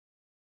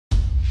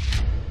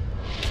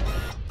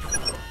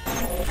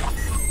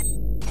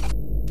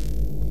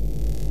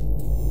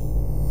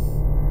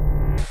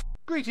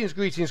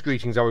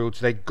Greetings, how are you all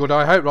today? Good,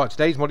 I hope. Right,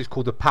 today's mod is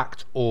called the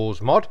Packed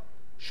Ores mod.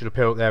 Should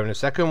appear up there in a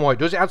second. Why it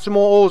does it add some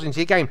more ores into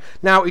your game.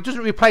 Now, it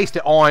doesn't replace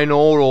the iron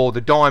ore or the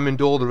diamond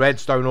ore, the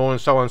redstone ore,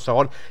 and so on and so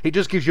on. It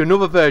just gives you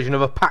another version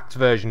of a packed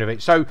version of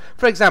it. So,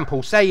 for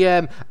example, say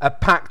a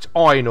packed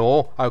iron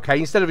ore, okay,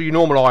 instead of your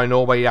normal iron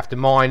ore where you have to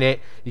mine it,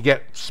 you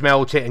get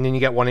smelt it, and then you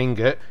get one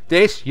ingot.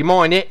 This, you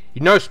mine it,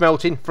 you know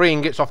smelting, 3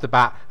 ingots off the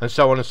bat, and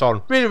so on and so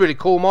on. Really, really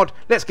cool mod.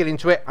 Let's get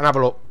into it and have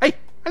a look. Hey,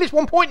 and it's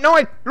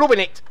 1.9. Loving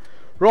it.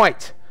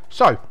 Right,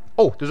 so,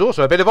 oh, there's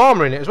also a bit of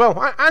armour in it as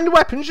well, and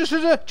weapons just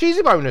as a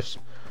cheesy bonus.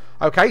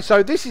 Okay,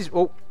 so this is,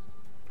 oh,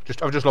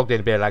 I've just logged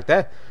in a bit of lag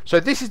there. So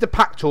this is the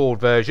packed ore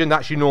version,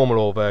 that's your normal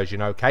ore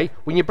version, okay?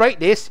 When you break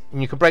this,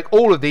 and you can break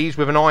all of these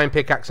with an iron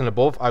pickaxe and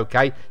above,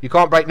 okay? You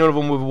can't break none of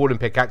them with a wooden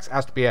pickaxe, it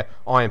has to be an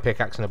iron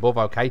pickaxe and above,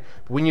 okay?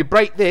 But when you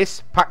break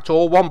this, packed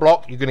ore, 1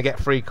 block, you're going to get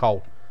 3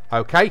 coal,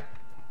 okay?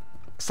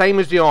 Same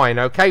as the iron,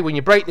 okay? When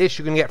you break this,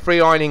 you're going to get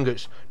 3 iron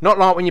ingots. Not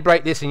like when you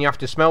break this and you have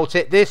to smelt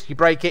it. This, you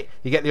break it,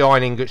 you get the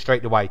iron ingot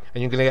straight away.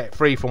 And you're going to get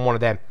 3 from one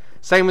of them.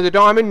 Same with the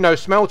diamond, no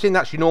smelting.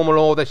 That's your normal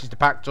ore. This is the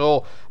packed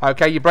ore.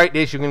 Okay, you break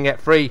this, you're going to get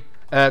 3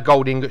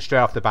 gold ingots straight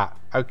off the bat.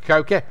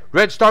 Okay.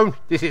 Redstone,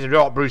 this is a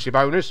Dark Brucey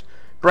bonus.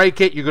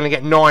 Break it, you're going to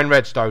get 9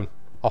 redstone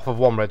off of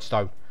 1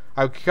 redstone.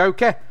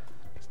 Okay.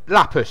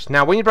 Lapis.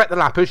 Now, when you break the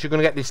lapis, you're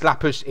going to get this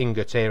lapis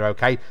ingot here,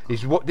 okay?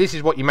 This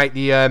is what you make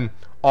the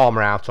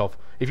armour out of.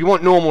 If you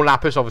want normal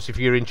lapis, obviously if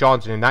you're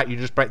enchanting in that, you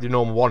just break the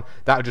normal one.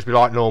 That would just be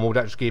like normal,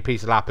 that would just give you a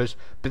piece of lapis.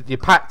 But your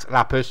packed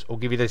lapis will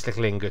give you this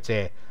little ingot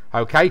here.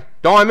 Okay,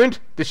 diamond,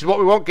 this is what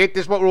we want, kid,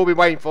 this is what we'll all be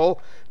waiting for.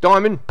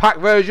 Diamond, packed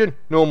version,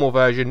 normal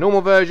version.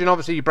 Normal version,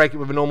 obviously you break it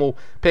with a normal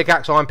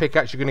pickaxe, iron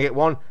pickaxe, you're going to get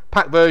 1.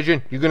 Packed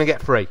version, you're going to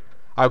get 3.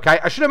 Okay,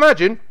 I should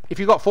imagine if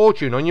you got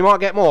fortune on, you might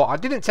get more. I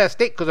didn't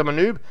test it because I'm a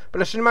noob, but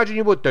I should imagine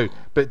you would do.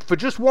 But for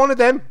just one of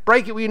them,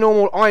 break it with your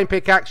normal iron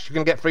pickaxe, you're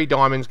going to get 3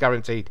 diamonds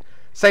guaranteed.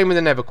 Same with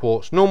the nether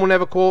quartz. Normal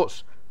nether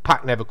quartz,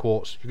 packed nether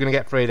quartz. You're going to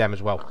get 3 of them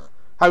as well.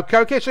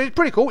 Okay, so it's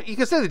pretty cool. You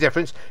can see the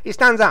difference. It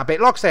stands out a bit.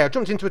 Like I say, I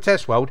jumped into a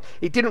test world.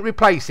 It didn't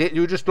replace it.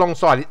 You were just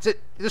alongside it.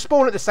 They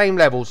spawn at the same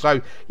level.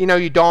 So, you know,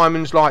 your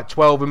diamonds like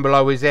 12 and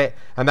below is it.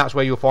 And that's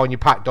where you'll find your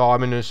packed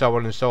diamond and so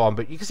on and so on.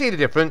 But you can see the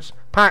difference.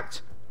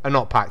 Packed and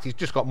not packed. It's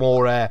just got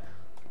more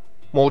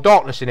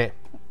darkness in it.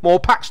 More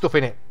packed stuff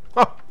in it.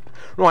 Oh.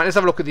 Right, let's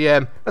have a look at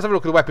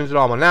the weapons and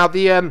armour. Now,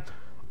 the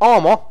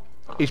armour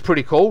is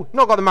pretty cool.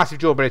 Not got the massive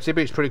durability,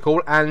 but it's pretty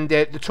cool. And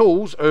the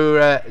tools are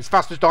as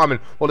fast as diamond,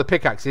 or the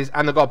pickaxes,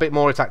 and they've got a bit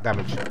more attack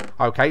damage.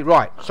 Okay,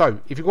 right. So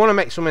if you want to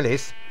make some of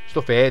this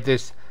stuff here,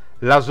 this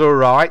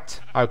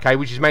lazurite, okay,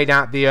 which is made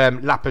out of the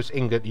lapis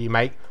ingot that you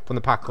make from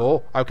the packed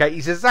ore. Okay,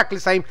 it's exactly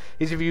the same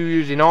as if you're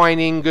using iron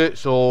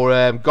ingots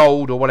or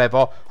gold or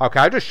whatever. Okay,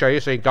 I'll just show you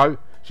so you got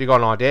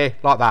an idea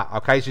like that.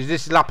 Okay, so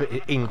this is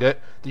lapis ingot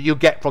that you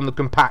get from the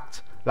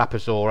compact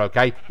lapis ore,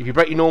 okay? If you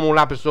break your normal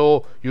lapis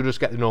ore, you'll just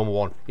get the normal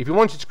one. If you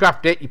wanted to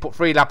craft it, you put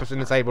 3 lapis in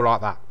the table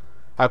like that.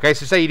 Okay,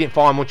 so say you didn't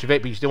find much of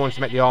it, but you still wanted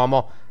to make the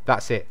armour,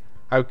 that's it.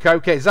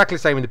 Okay, exactly the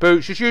same with the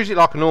boots. Just use it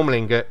like a normal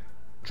ingot,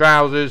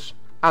 trousers,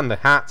 and the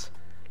hat,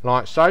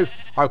 like so.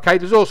 Okay,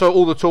 there's also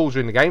all the tools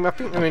in the game. I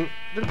think, did I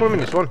put them in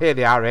this one? Here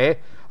they are here.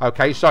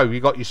 Okay, so you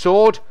got your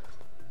sword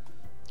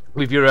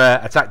with your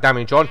attack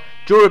damage on.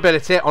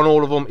 Durability on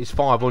all of them is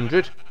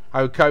 500.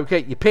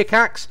 Okay, your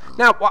pickaxe.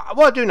 Now, what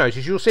I do notice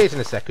is you'll see it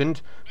in a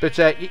second, but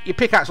your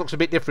pickaxe looks a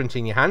bit different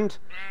in your hand.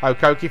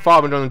 Okay,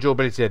 500 on the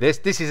durability of this.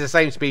 This is the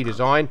same speed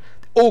design.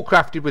 All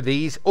crafted with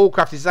these. All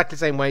crafted exactly the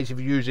same way as if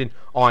you're using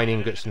iron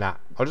ingots and that.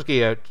 I'll just give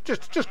you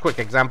just quick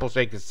example so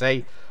you can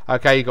see.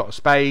 Okay, you've got a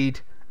spade,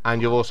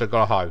 and you've also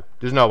got a hoe.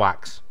 There's no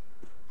axe.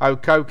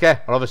 Okay,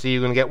 and obviously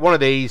you're going to get one of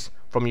these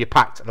from your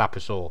packed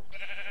lapis ore.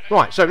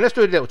 Right, so let's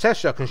do a little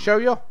test so I can show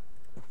you.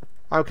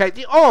 Okay,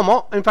 the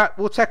armour, in fact,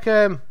 we'll take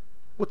it.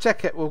 We'll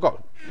take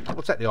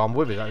the armour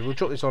with us. We'll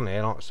chuck this on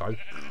here like so.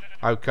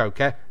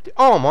 Okay. The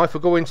armour, if we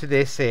go into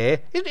this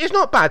here, it's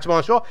not bad to be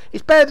honest.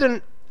 It's better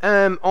than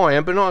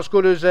iron, but not as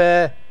good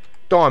as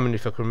diamond,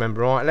 if I can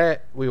remember rightly.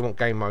 We want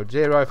game mode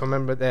 0, if I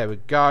remember. There we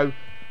go.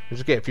 We'll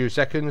just get a few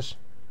seconds.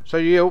 So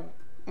you'll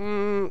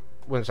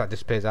once that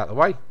disappears out of the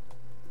way,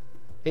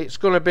 it's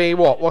gonna be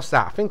what? What's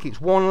that? I think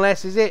it's 1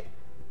 less, is it?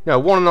 No,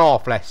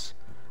 1.5 less.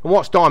 And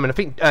what's diamond? I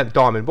think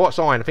diamond. What's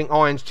iron? I think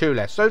iron's 2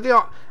 less.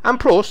 So and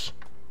plus,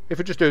 if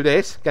we just do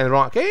this, get the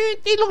right key,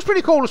 it looks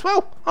pretty cool as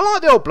well. I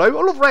like the old blue.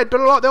 I love red, but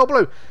I like the old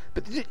blue.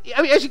 But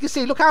as you can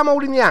see, look how I'm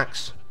holding the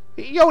axe.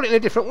 You hold it in a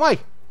different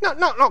way.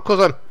 Not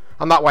because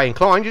I'm that way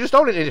inclined. You just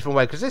hold it in a different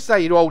way. Because this is how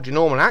you hold your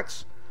normal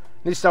axe.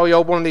 This is how you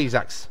hold one of these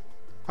axes.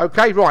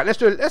 Okay, right. Let's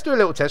do a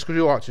little test because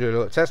you like to do a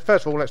little test.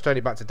 First of all, let's turn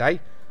it back to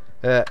day.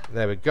 There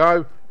we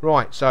go.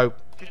 Right. So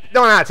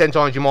 9 out of 10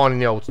 times you're mining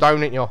the old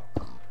stone, ain't you?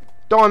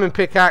 Diamond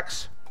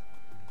pickaxe.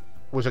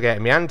 What's I get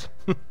in my hand?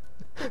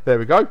 There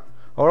we go.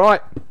 All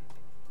right.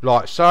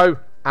 Like so,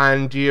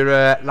 and your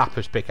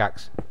lapis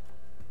pickaxe.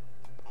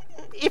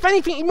 If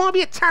anything, it might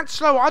be a tad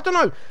slower. I don't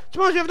know. To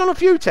be honest, I've done a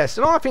few tests,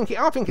 and I think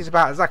it's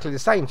about exactly the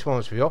same. To be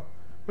honest with you,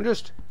 we'll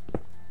just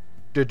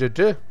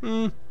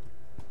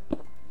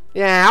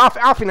Yeah,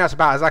 I think that's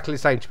about exactly the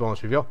same, to be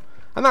honest with you.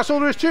 And that's all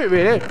there is to it,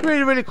 really.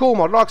 Really, really cool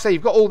mod. Like I say,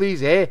 you've got all these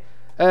here.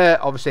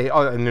 Obviously,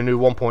 in the new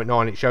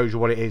 1.9, it shows you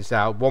what it is.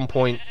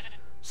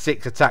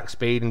 1.6 attack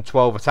speed and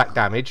 12 attack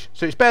damage.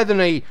 So it's better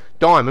than a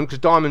diamond, because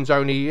diamond's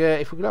only...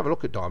 if we could have a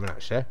look at diamond,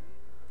 actually.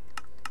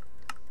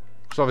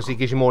 Because obviously it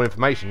gives you more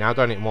information now,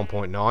 don't it, in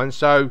 1.9.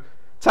 So,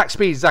 attack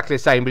speed is exactly the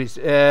same, but it's...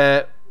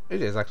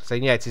 It is exactly the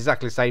same. Yeah, it's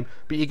exactly the same.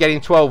 But you're getting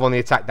 12 on the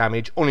attack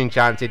damage,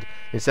 unenchanted,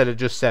 instead of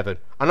just 7.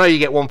 I know you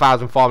get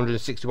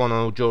 1,561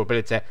 on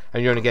durability,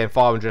 and you're only getting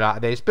 500 out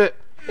of this, but,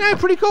 yeah,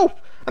 pretty cool.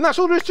 And that's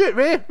all there is to it,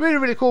 really. Really,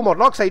 really cool mod.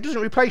 Like I say, it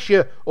doesn't replace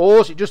your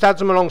ores, it just adds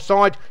them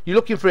alongside. You're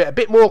looking for it a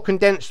bit more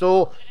condensed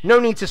ore. No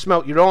need to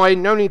smelt your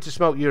iron, no need to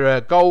smelt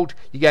your gold.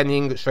 You're getting the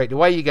ingot straight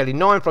away. You're getting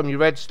 9 from your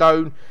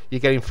redstone.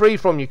 You're getting 3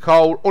 from your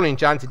coal.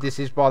 Unenchanted, this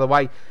is, by the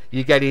way.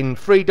 You're getting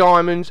 3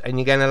 diamonds, and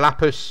you're getting a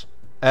lapis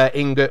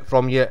ingot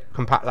from your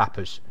compact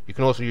lapis. You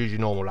can also use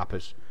your normal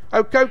lapis.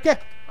 Okay.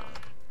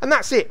 And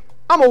that's it.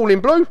 I'm all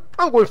in blue.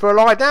 I'm going for a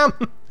lie down.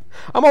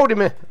 I'm holding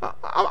me.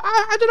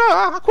 I don't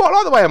know. I quite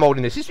like the way I'm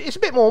holding this. It's a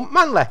bit more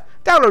manly.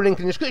 Download link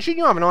in the description.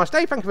 You have a nice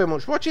day. Thank you very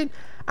much for watching.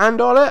 And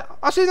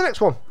I'll see you in the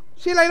next one.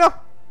 See you later.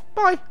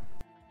 Bye.